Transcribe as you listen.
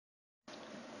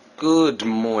Good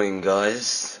morning,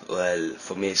 guys. Well,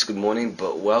 for me it's good morning,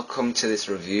 but welcome to this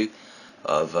review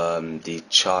of the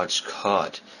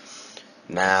ChargeCard.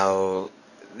 Now,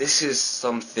 this is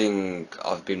something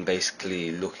I've been basically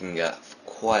looking at for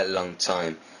quite a long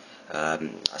time. I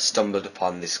stumbled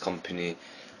upon this company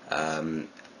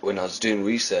when I was doing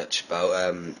research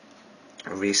about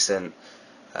recent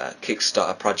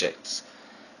Kickstarter projects,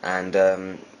 and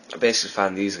I basically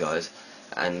found these guys,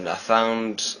 and I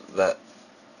found that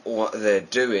what they're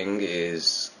doing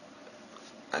is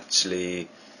actually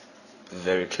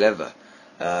very clever.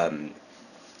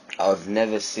 I've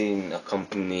never seen a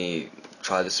company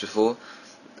try this before.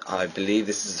 I believe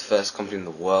this is the first company in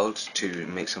the world to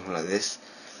make something like this.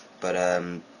 But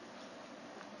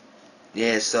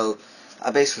yeah, so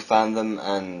I basically found them,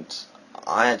 and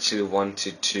I actually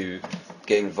wanted to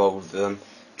get involved with them,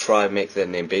 try and make their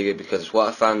name bigger, because what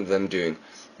I found them doing,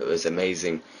 it was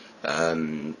amazing.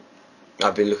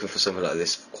 I've been looking for something like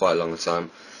this for quite a long time,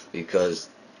 because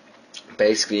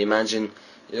basically imagine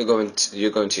you're going to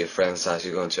your friend's house,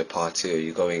 you're going to a party, or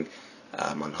you're going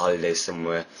on holiday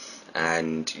somewhere,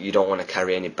 and you don't want to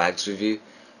carry any bags with you.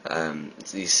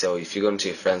 So if you're going to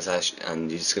your friend's house and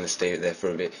you're just going to stay there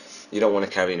for a bit, you don't want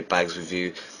to carry any bags with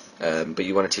you, but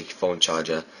you want to take your phone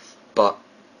charger. But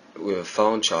with a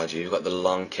phone charger, you've got the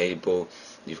long cable,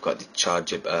 you've got the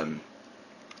charger,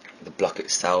 the block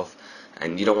itself,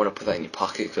 and you don't want to put that in your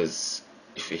pocket, because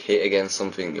if you hit against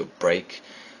something, you'll break,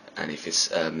 and if it's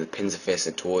the pins are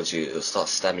facing towards you, it'll start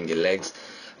stabbing your legs.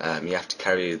 You have to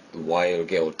carry the wire, it'll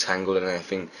get all tangled and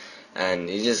everything, and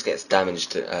it just gets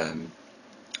damaged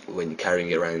when you're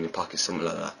carrying it around in your pocket, something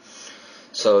like that.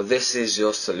 So this is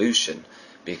your solution,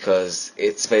 because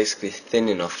it's basically thin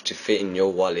enough to fit in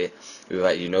your wallet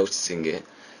without you noticing it,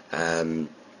 and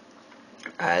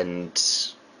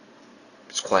it's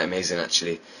quite amazing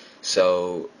actually.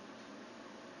 So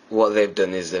what they've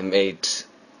done is they've made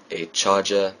a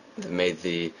charger, they've made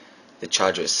the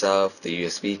charger itself, the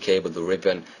USB cable, the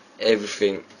ribbon,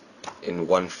 everything in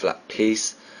one flat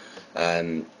piece.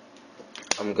 I'm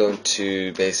going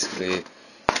to basically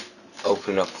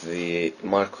open up the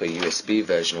micro USB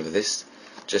version of this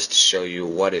just to show you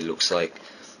what it looks like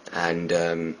and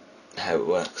how it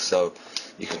works. So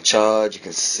you can charge, you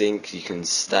can sync, you can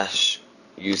stash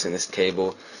using this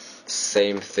cable.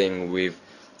 Same thing with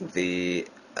the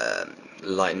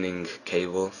lightning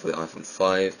cable for the iPhone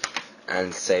 5,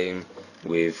 and same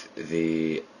with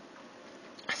the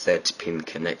 30-pin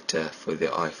connector for the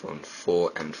iPhone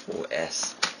 4 and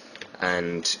 4S,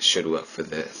 and should work for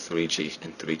the 3G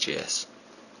and 3GS.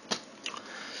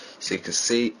 So you can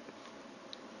see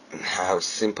how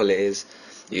simple it is.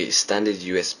 You get standard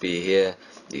USB here,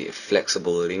 you get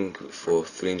flexible link for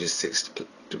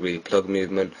 360-degree plug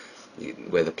movement,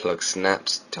 where the plug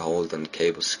snaps to hold on the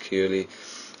cable securely,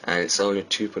 and it's only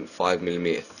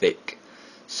 2.5mm thick,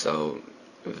 so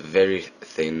very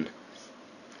thin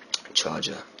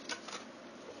charger.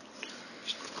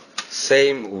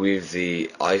 Same with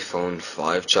the iPhone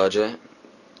 5 charger.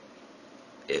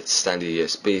 It's standard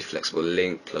USB, flexible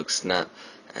link, plug snap,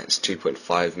 and it's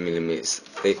 2.5mm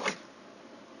thick.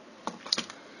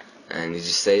 And as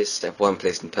you say, step 1,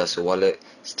 place in personal wallet.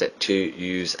 Step 2,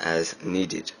 use as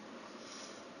needed.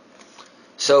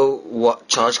 So what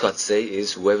ChargeCard say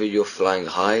is, whether you're flying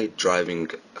high,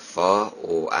 driving far,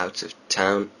 or out of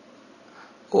town,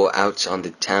 or out on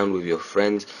the town with your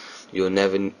friends, you'll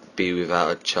never be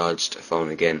without a charged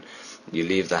phone again. You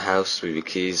leave the house with your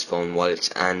keys, phone, wallet,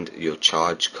 and your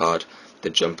ChargeCard, the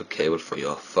jumper cable for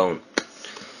your phone.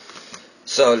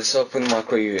 So let's open the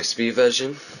micro USB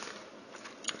version,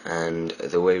 and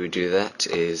the way we do that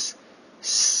is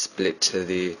split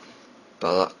the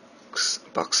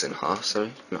box in half.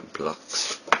 Sorry, not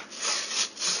blocks.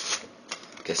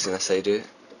 Guessing that's how you do it.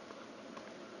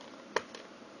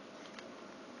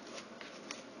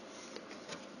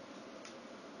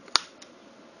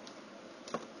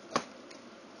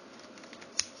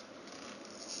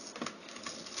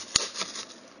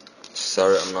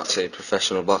 Sorry, I'm not a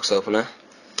professional box opener.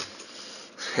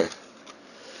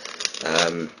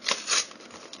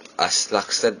 Like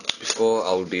I said before,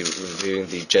 I will be reviewing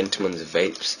the Gentleman's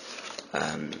Vapes,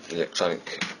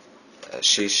 electronic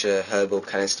shisha, herbal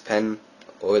canister pen,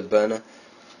 oil burner,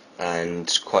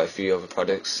 and quite a few other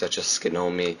products such as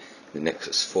Skinomi, the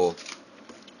Nexus 4.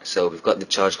 So we've got the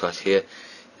ChargeCard here.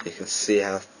 You can see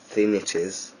how thin it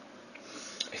is.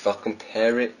 If I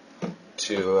compare it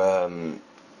to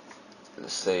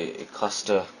let's say a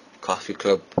Costa Coffee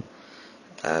Club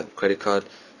credit card,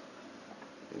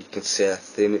 you can see how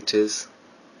thin it is.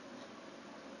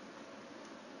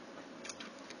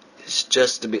 It's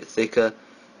just a bit thicker,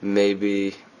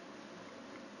 maybe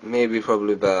maybe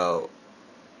probably about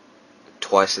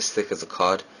twice as thick as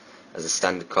a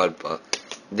standard card, but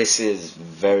this is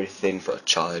very thin for a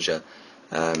charger.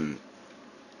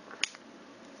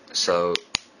 So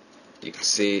you can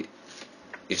see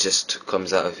it just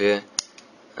comes out of here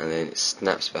and then it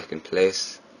snaps back in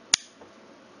place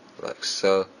like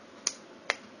so.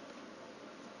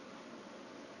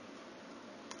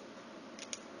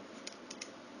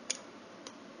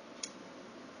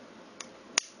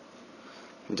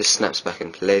 It just snaps back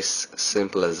in place,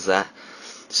 simple as that.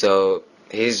 So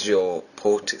here's your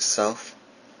port itself.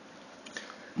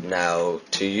 Now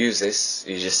to use this,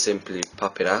 you just simply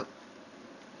pop it out.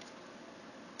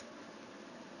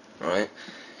 Alright,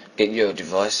 get your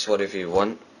device, whatever you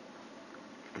want,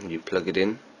 and you plug it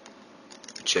in,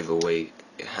 whichever way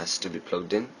it has to be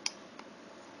plugged in.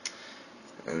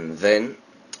 And then,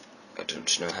 I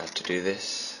don't know how to do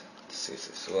this, let's see if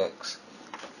this works.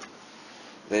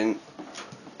 Then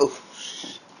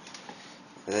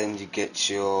you get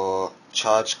your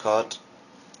charge card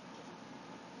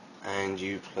and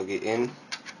you plug it in.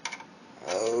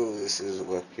 Oh, this is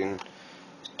working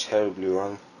terribly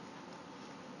wrong.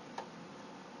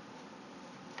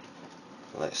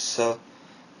 Like so.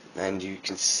 And you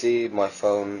can see my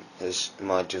phone,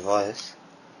 my device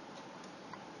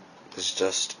has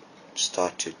just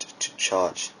started to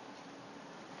charge.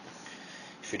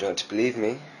 If you don't believe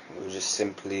me, we'll just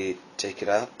simply take it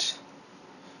out.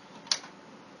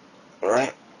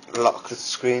 Alright, lock the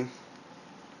screen,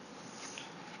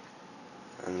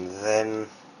 and then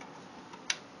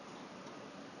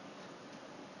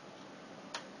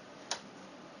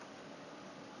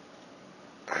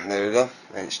there we go,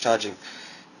 and it's charging.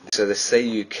 So they say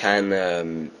you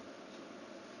can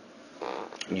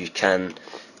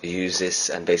use this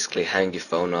and basically hang your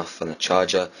phone off on a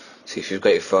charger. So if you've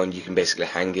got your phone, you can basically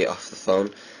hang it off the phone,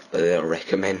 but they don't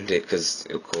recommend it because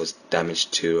it'll cause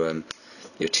damage to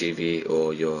your TV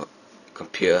or your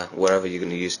computer, whatever you're going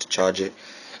to use to charge it.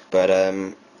 But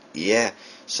yeah,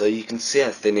 so you can see how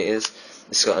thin it is.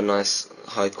 It's got a nice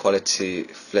high quality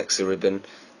flexi ribbon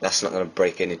that's not going to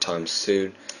break anytime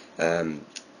soon. The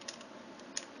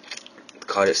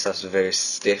card itself is very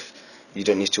stiff. You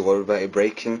don't need to worry about it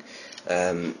breaking.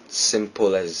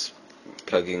 Simple as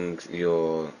plugging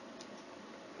your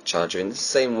charger in the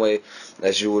same way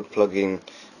as you would plug in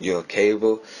your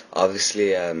cable.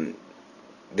 Obviously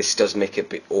this does make it a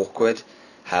bit awkward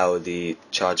how the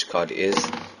charge card is,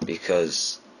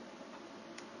 because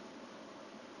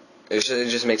it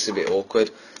just makes it a bit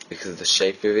awkward because of the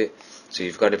shape of it. So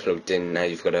you've got it plugged in, now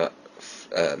you've got to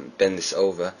bend this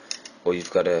over, or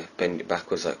you've got to bend it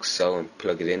backwards like so and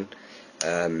plug it in.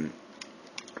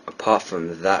 Apart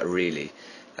from that, really,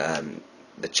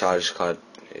 the charge card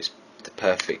is the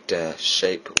perfect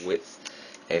shape, width,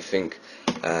 everything.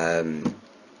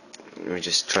 Let me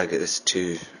just try to get this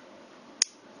to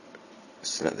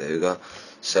snap. There we go.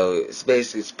 So it's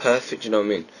basically perfect. You know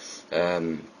what I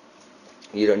mean?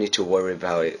 You don't need to worry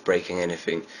about it breaking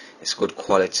anything. It's good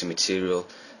quality material.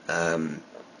 I'm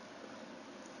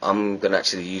gonna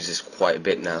actually use this quite a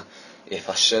bit now. If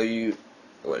I show you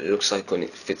what it looks like when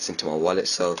it fits into my wallet,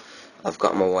 so I've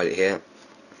got my wallet here.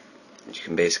 You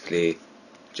can basically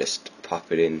just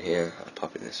pop it in here. I'll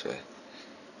pop it this way.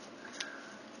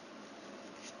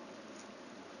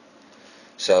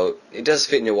 So it does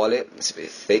fit in your wallet. It's a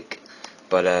bit thick,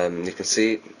 but you can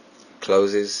see it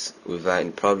closes without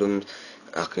any problems.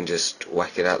 I can just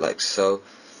whack it out like so,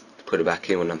 put it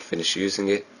back in when I'm finished using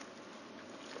it,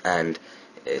 and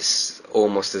it's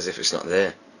almost as if it's not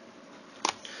there.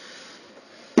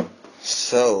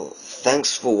 So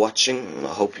thanks for watching. I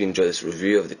hope you enjoyed this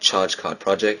review of the ChargeCard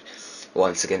project.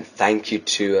 Once again, thank you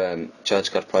to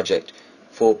ChargeCard project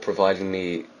for providing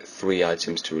me 3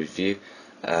 items to review.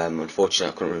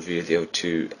 Unfortunately I couldn't review the other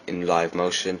 2 in live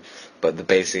motion, but the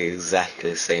basic is exactly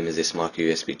the same as this micro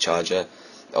USB charger.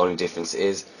 The only difference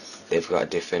is they've got a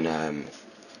different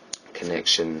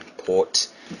connection port.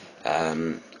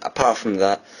 Apart from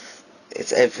that,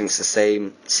 everything's the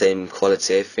same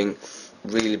quality, everything.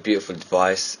 Really beautiful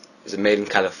device. It's made in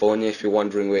California, if you're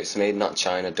wondering where it's made, not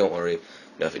China. Don't worry,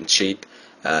 nothing cheap.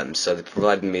 So they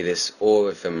provided me this all the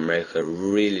way from America.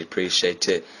 Really appreciate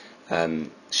it.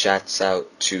 Shouts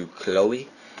out to Chloe.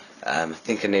 I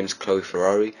think her name's Chloe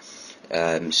Ferrari.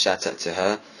 Shout out to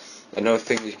her. Another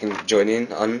thing you can join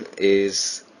in on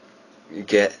is you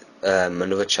get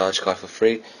another charge card for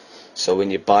free. So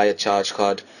when you buy a charge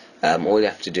card, all you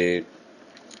have to do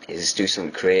is do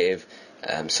something creative,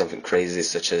 something crazy,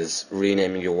 such as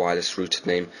renaming your wireless router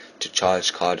name to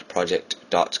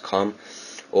ChargeCardProject.com,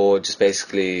 or just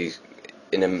basically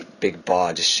in a big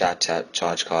bar, just shout out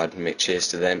ChargeCard and make cheers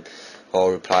to them. I'll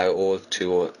reply all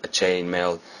to a chain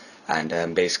mail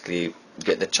and basically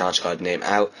get the ChargeCard name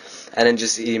out, and then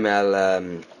just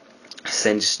email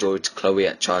send your story to Chloe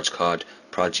at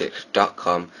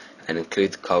chargecardproject.com and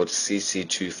include the code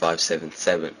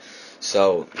CC2577.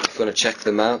 So if you want to check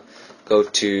them out, go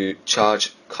to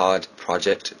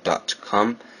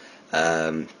chargecardproject.com.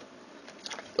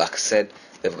 Like I said,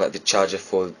 they've got the charger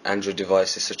for Android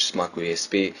devices such as micro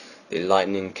USB, the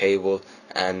lightning cable,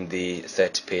 and the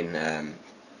 30-pin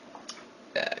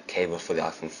cable for the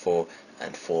iPhone 4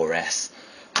 and 4S.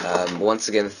 Once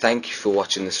again, thank you for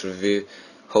watching this review.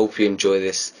 Hope you enjoy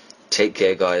this. Take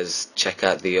care, guys. Check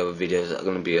out the other videos that are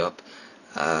going to be up.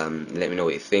 Let me know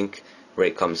what you think.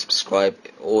 Rate, comment, subscribe,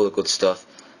 all the good stuff.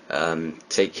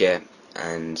 Take care,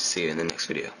 and see you in the next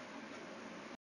video.